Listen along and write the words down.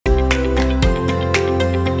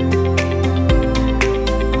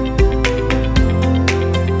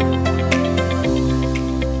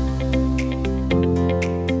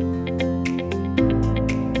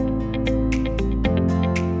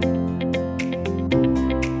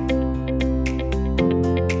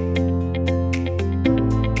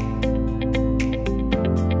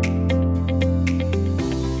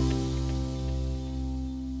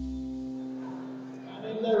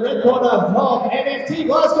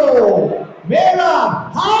also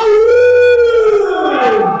Merab Haroon.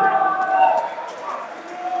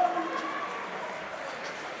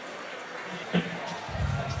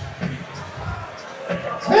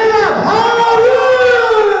 Merab Haroon.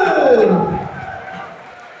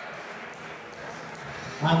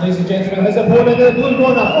 And ladies and gentlemen, his opponent in the blue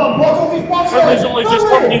corner from Portobello boxing. Finlay's only just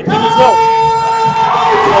come 18 as well.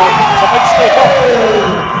 It's a big step up.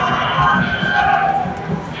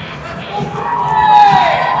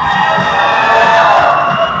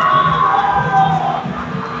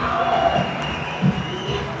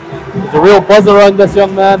 There's a real buzz around this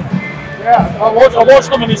young man. Yeah, I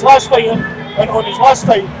watched him in his last fight, and on his last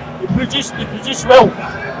fight, he produced well.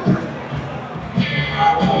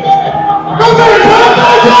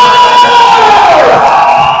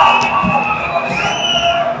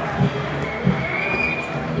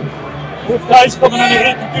 Both guys coming in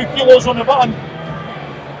at 82 kilos on the button.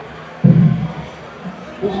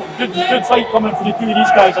 Good fight coming for the two of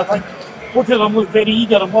these guys, I think. Both of them look very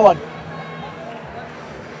eager and willing.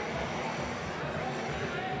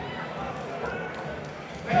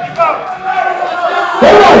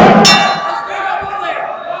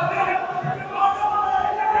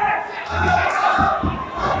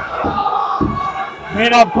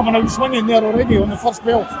 Merab coming out swinging there already on the first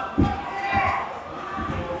bell.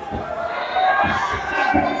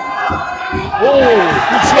 Oh,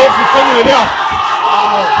 good shot from Finlay there.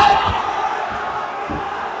 Wow.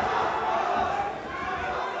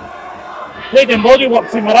 Taking body work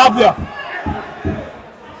from Merab there.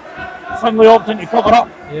 Finlay opting to cover up.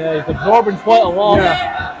 Yeah, he's absorbing quite a lot.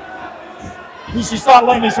 Yeah. He should start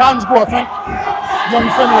letting his hands go, I think. Young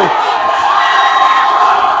Finlay.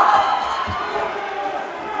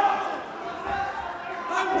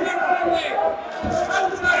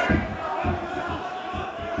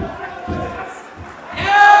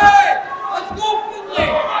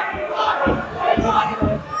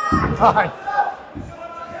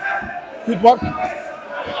 Good work.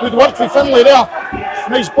 Good work for Finlay there.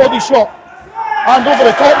 Nice body shot. Hand over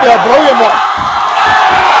the top there, brilliant work.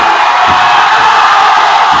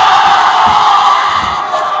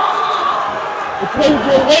 The crowd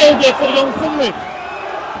go wild there for young Finlay.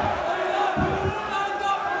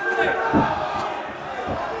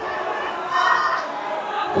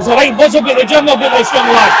 There's a right buzz about the gym about this young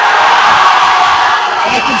lad.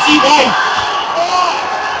 And I can see why.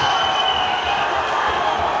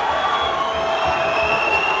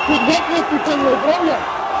 Good work for Finlay, brilliant.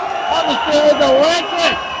 That was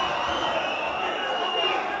electric.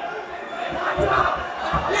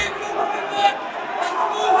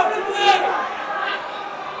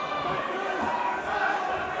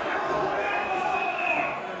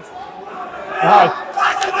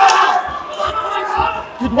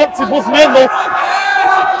 Good work for both men though.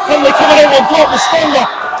 Finlay coming out on top is stronger.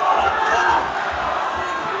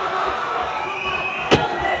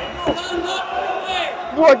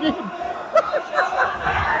 No again.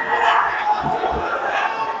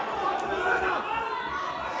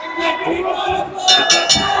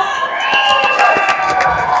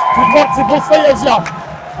 Good work for both fighters here.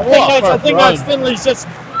 I think that's Finlay's just. I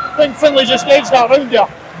think Finlay just edged that round there.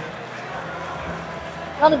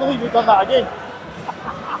 Can't believe we've done that again.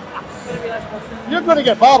 You're going to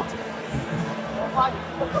get barred.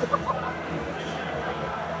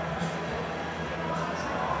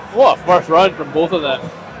 What a first round from both of them.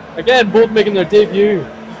 Again, both making their debut.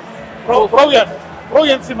 Brilliant.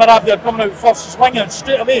 Brilliant for Merab there coming out first, swinging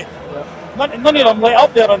straight away. Yeah. None of them let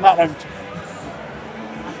up there in that round.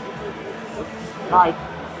 Aye.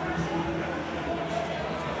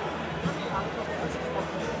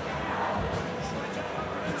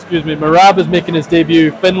 Excuse me, Merab is making his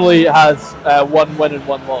debut. Finlay has 1 win and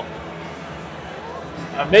 1 loss.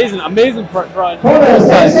 Amazing first round.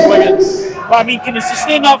 But I mean, can he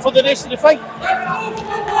sustain that for the rest of the fight?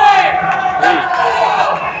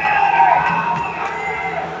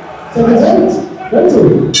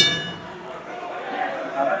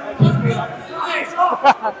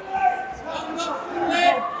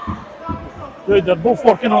 Dude, they're both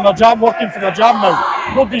working on their jab, working for their jab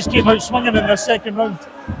now. Nobody's came out swinging in the second round.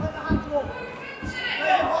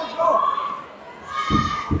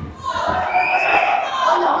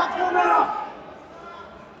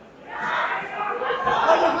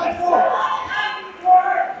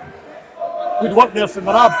 Good work there for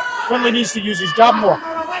Merab. Finlay needs to use his jab more.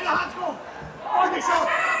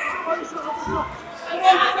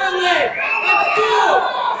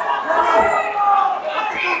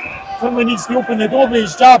 Finlay needs to open the door with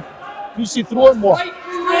his jab. He needs to throw it more.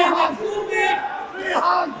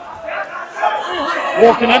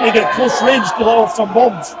 Walking in to get close range to let off some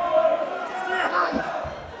bombs.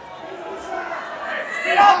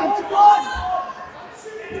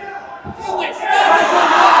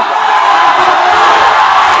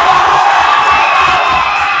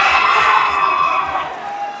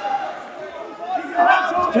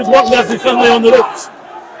 work there for Finlay on the ropes.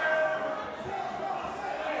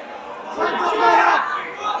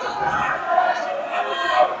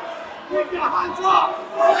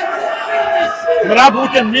 Merab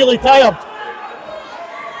looking really tired.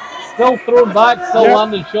 Still thrown back, still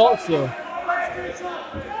landing shots though.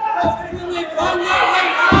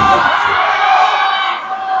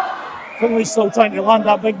 Finlay's still trying to land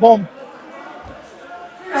that big bomb.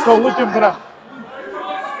 Still looking for it.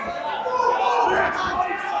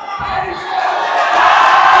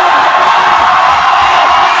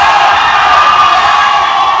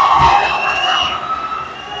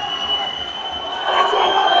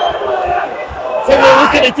 Finlay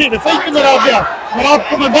looking to take the fight to Merab there. Merab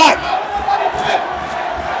coming back.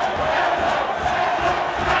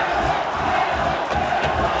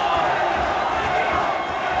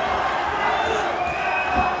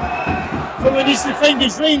 Finlay needs to find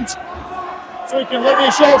his range so he can let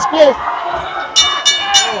these shots go.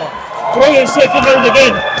 Brilliant second round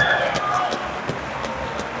again.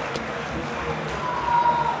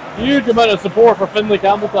 Huge amount of support for Finlay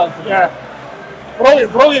Campbelton today. Yeah.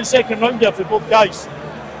 Brilliant second round there for both guys.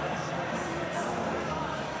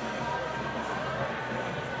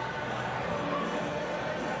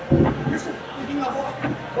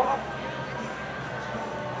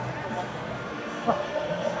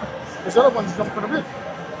 This other one's jumping a bit.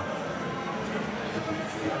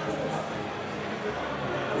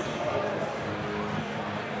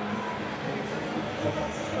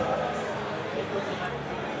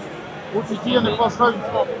 What's the key in the first round?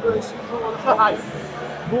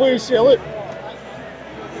 Blue ACL, look.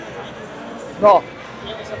 No.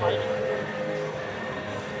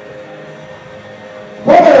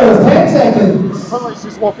 Quarters, 10 seconds. Finlay's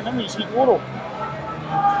just walking in with his heat Oro.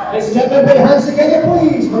 Ladies and gentlemen, put your hands together,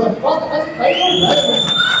 please, for the front and final round.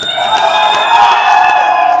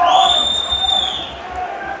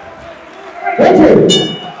 Thank you.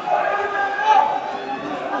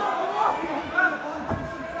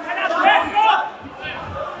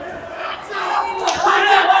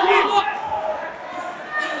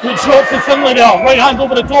 Good shot for Finlay there. Right hand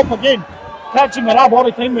over the top again. Catching Merab all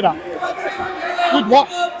the time with that. Good work.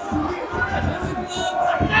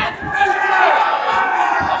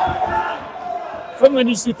 Finlay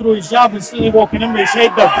needs to throw his jab instead of walking in with his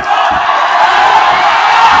head down.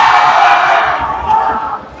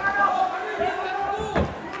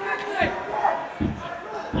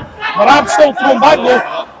 Merab still thrown back though.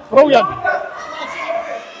 Brilliant.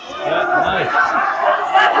 Nice.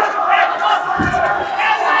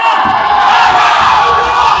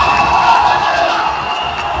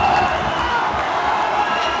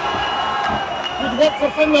 Good work for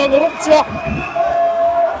Finlay on the ropes here.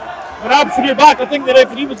 Merab threw back. I think the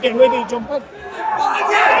referee was getting ready to jump in.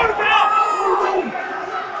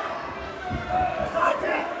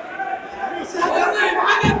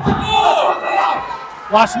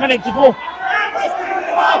 Last minute to go.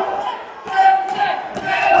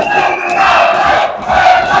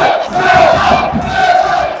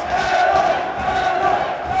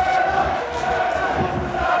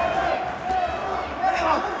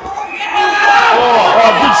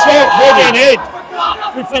 Good shot, body and head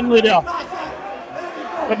for Finlay there.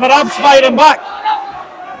 But Merab's firing back.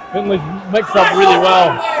 Finlay's mixed up really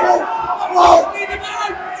well.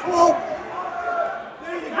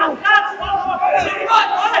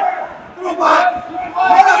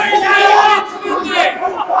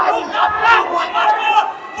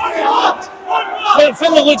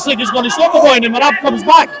 Finlay looks like he's going to stop the boy and then Merab comes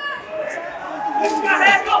back.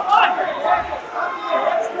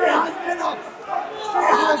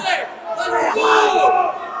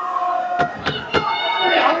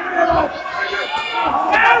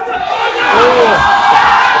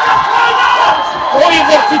 Brilliant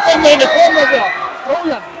work for Finlay in the corner there.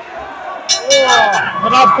 Brilliant.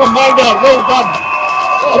 Merab come down there, well done.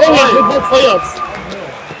 Brilliant for both players.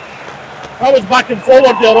 That was back and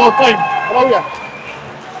forward there all the time. Brilliant.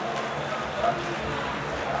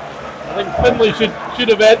 I think Finlay should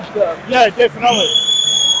have edged there. Yeah, definitely.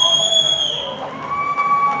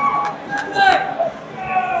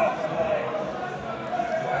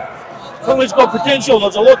 Finlay's got potential,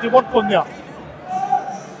 there's a lot to work on there.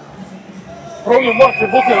 Brilliant work for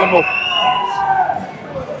both of them though.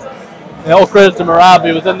 Yeah, all credit to Merab,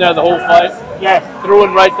 he was in there the whole fight. Yeah.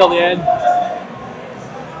 Throwing right till the end.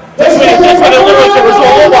 That's when it looked like it was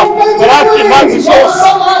all over. Merab came back with shots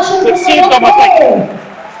that saved them, I think.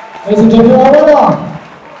 Ladies and gentlemen, our winner,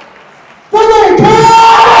 Finlay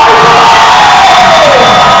Campbelton!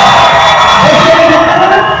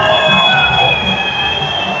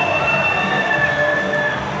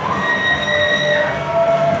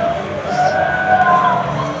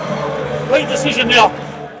 right decision there.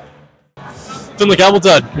 Finlay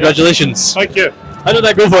Campbelton, congratulations. Thank you. How did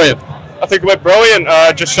that go for you? I think it went brilliant.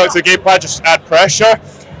 Just stuck to the game plan, just add pressure.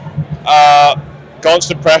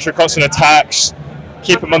 Constant pressure, constant attacks,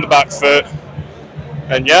 keep him on the back foot.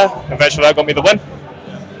 And yeah, eventually that got me the win.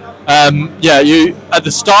 You at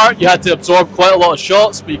the start you had to absorb quite a lot of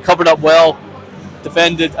shots, but you covered up well,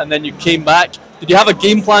 defended, and then you came back. Did you have a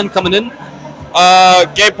game plan coming in?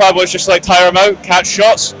 Game plan was just like tire him out, catch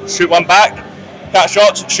shots, shoot one back, catch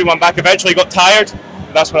shots, shoot one back. Eventually got tired,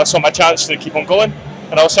 and that's when I saw my chance to keep on going,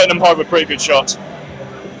 and I was hitting him hard with pretty good shots.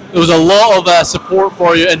 There was a lot of support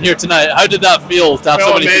for you in here tonight. How did that feel to have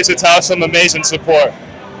so many amazing to have some amazing support.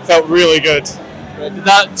 Felt really good. Did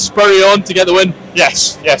that spur you on to get the win?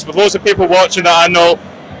 Yes, with loads of people watching that I know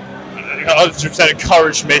 100%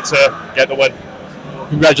 encouraged me to get the win.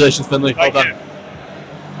 Congratulations, Finlay. Thank Well you. done.